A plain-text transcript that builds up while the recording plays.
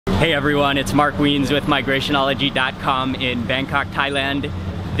Hey everyone, it's Mark Wiens with migrationology.com in Bangkok, Thailand.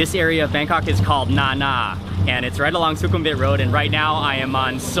 This area of Bangkok is called Na Na, and it's right along Sukhumvit Road, and right now I am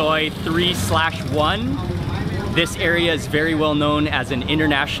on Soi 3/1. This area is very well known as an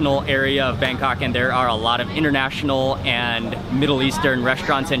international area of Bangkok, and there are a lot of international and Middle Eastern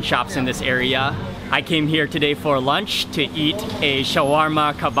restaurants and shops in this area. I came here today for lunch to eat a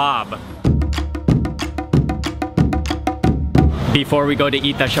shawarma kebab. Before we go to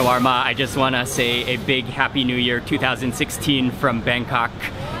eat the shawarma, I just want to say a big Happy New Year 2016 from Bangkok.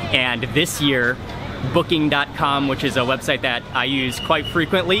 And this year, Booking.com, which is a website that I use quite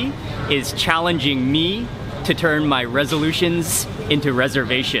frequently, is challenging me to turn my resolutions into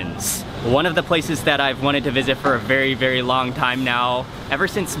reservations. One of the places that I've wanted to visit for a very, very long time now, ever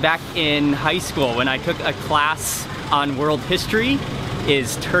since back in high school when I took a class on world history,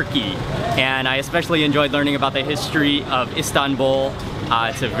 is Turkey. And I especially enjoyed learning about the history of Istanbul.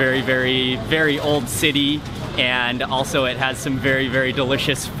 It's a very, very, very old city, and also it has some very, very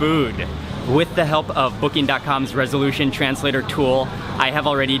delicious food. With the help of Booking.com's resolution translator tool, I have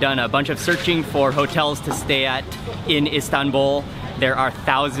already done a bunch of searching for hotels to stay at in Istanbul. There are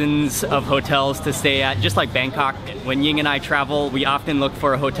thousands of hotels to stay at, just like Bangkok. When Ying and I travel, we often look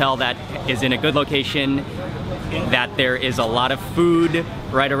for a hotel that is in a good location, that there is a lot of food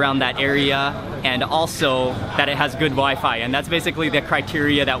right around that area, and also that it has good Wi-Fi. And that's basically the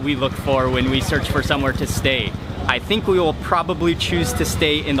criteria that we look for when we search for somewhere to stay. I think we will probably choose to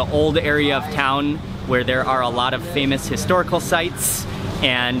stay in the old area of town where there are a lot of famous historical sites,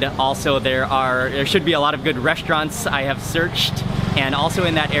 and also there should be a lot of good restaurants I have searched. And also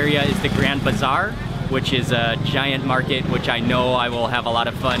in that area is the Grand Bazaar, which is a giant market which I know I will have a lot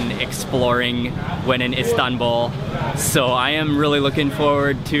of fun exploring when in Istanbul. So I am really looking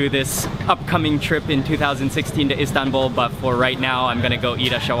forward to this upcoming trip in 2016 to Istanbul, but for right now I'm gonna go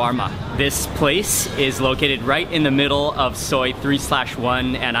eat a shawarma. This place is located right in the middle of Soi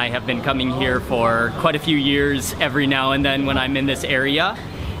 3/1, and I have been coming here for quite a few years every now and then when I'm in this area.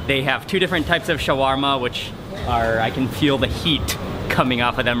 They have two different types of shawarma, which are, I can feel the heat coming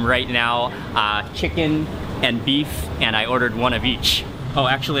off of them right now, chicken and beef, and I ordered one of each. Oh,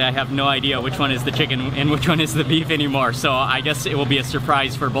 actually I have no idea which one is the chicken and which one is the beef anymore, so I guess it will be a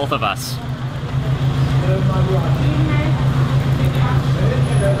surprise for both of us.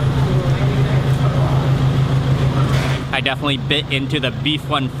 I definitely bit into the beef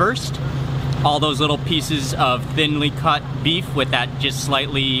one first. All those little pieces of thinly cut beef with that just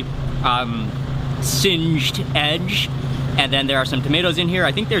slightly singed edge. And then there are some tomatoes in here.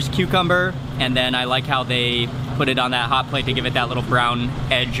 I think there's cucumber, and then I like how they put it on that hot plate to give it that little brown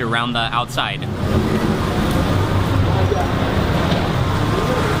edge around the outside.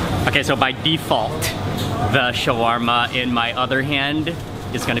 Okay, so by default, the shawarma in my other hand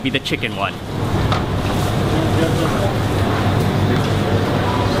is gonna be the chicken one.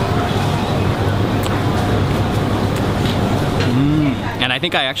 And I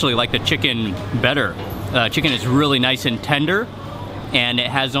think I actually like the chicken better. Chicken is really nice and tender, and it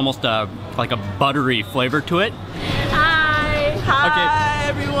has almost like a buttery flavor to it. Hi! Hi, okay.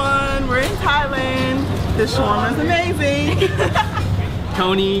 Everyone! We're in Thailand. This shawarma is amazing.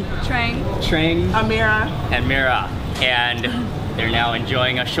 Tony, Trang, Amira, and Mira, and they're now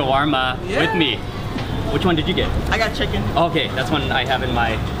enjoying a shawarma with me. Which one did you get? I got chicken. Okay, that's one I have in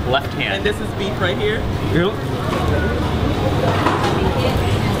my left hand. And this is beef right here. Yep.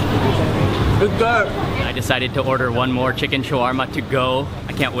 It's good. I decided to order one more chicken shawarma to go.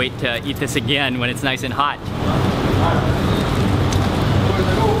 I can't wait to eat this again when it's nice and hot.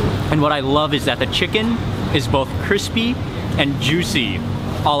 And what I love is that the chicken is both crispy and juicy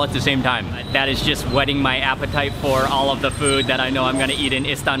all at the same time. That is just whetting my appetite for all of the food that I know I'm gonna eat in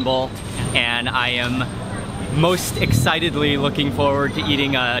Istanbul. And I am most excitedly looking forward to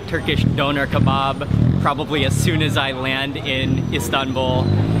eating a Turkish doner kebab probably as soon as I land in Istanbul.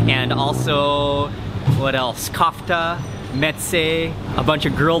 And also, what else? Kofta, meze, a bunch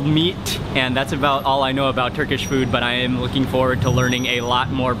of grilled meat, and that's about all I know about Turkish food, but I am looking forward to learning a lot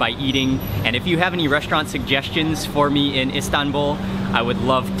more by eating. And if you have any restaurant suggestions for me in Istanbul, I would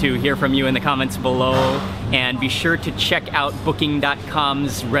love to hear from you in the comments below. And be sure to check out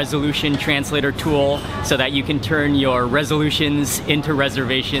Booking.com's resolution translator tool so that you can turn your resolutions into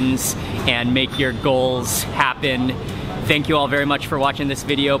reservations and make your goals happen. Thank you all very much for watching this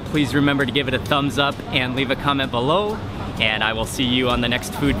video. Please remember to give it a thumbs up and leave a comment below, and I will see you on the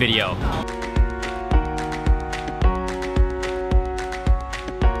next food video.